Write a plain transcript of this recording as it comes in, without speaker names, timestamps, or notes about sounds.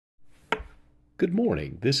Good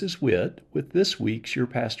morning. This is Whit with this week's Your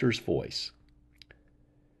Pastor's Voice.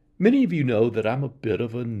 Many of you know that I'm a bit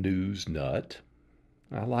of a news nut.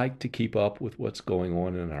 I like to keep up with what's going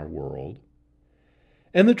on in our world.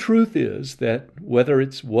 And the truth is that whether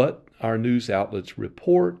it's what our news outlets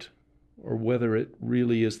report or whether it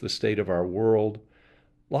really is the state of our world,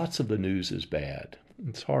 lots of the news is bad.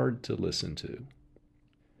 It's hard to listen to.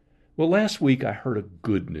 Well, last week I heard a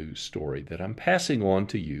good news story that I'm passing on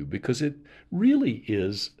to you because it really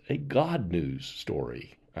is a God news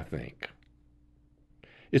story, I think.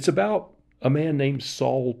 It's about a man named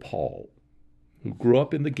Saul Paul, who grew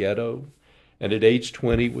up in the ghetto and at age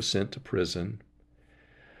 20 was sent to prison.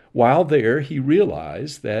 While there, he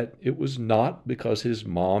realized that it was not because his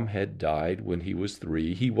mom had died when he was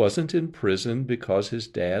 3. He wasn't in prison because his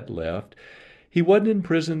dad left. He wasn't in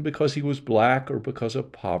prison because he was black or because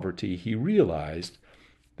of poverty. He realized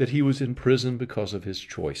that he was in prison because of his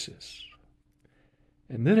choices.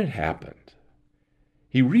 And then it happened.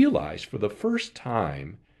 He realized for the first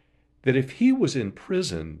time that if he was in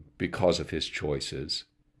prison because of his choices,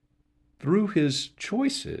 through his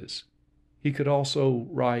choices, he could also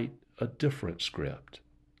write a different script,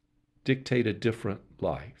 dictate a different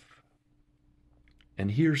life.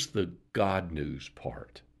 And here's the God news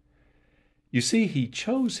part. You see, he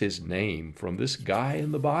chose his name from this guy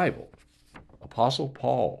in the Bible, Apostle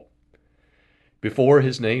Paul. Before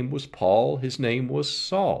his name was Paul, his name was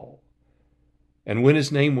Saul. And when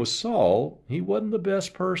his name was Saul, he wasn't the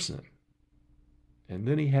best person. And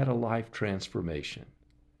then he had a life transformation.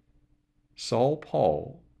 Saul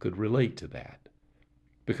Paul could relate to that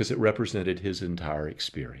because it represented his entire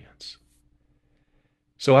experience.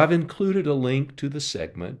 So I've included a link to the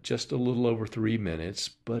segment, just a little over 3 minutes,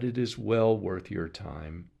 but it is well worth your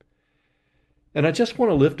time. And I just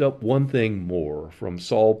want to lift up one thing more from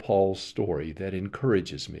Saul Paul's story that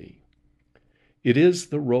encourages me. It is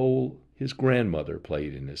the role his grandmother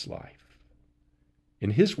played in his life.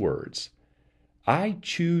 In his words, I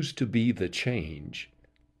choose to be the change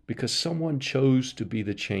because someone chose to be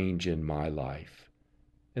the change in my life.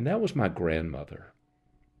 And that was my grandmother.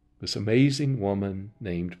 This amazing woman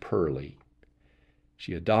named Pearlie.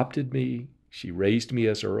 She adopted me. She raised me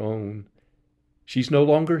as her own. She's no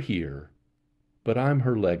longer here, but I'm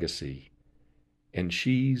her legacy, and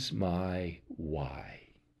she's my why.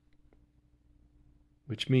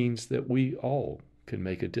 Which means that we all can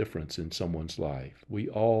make a difference in someone's life. We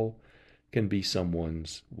all can be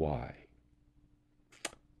someone's why.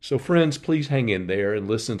 So friends, please hang in there and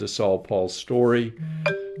listen to Saul Paul's story.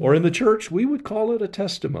 Or in the church, we would call it a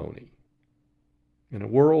testimony. In a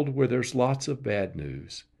world where there's lots of bad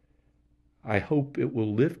news, I hope it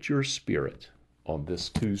will lift your spirit on this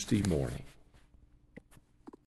Tuesday morning.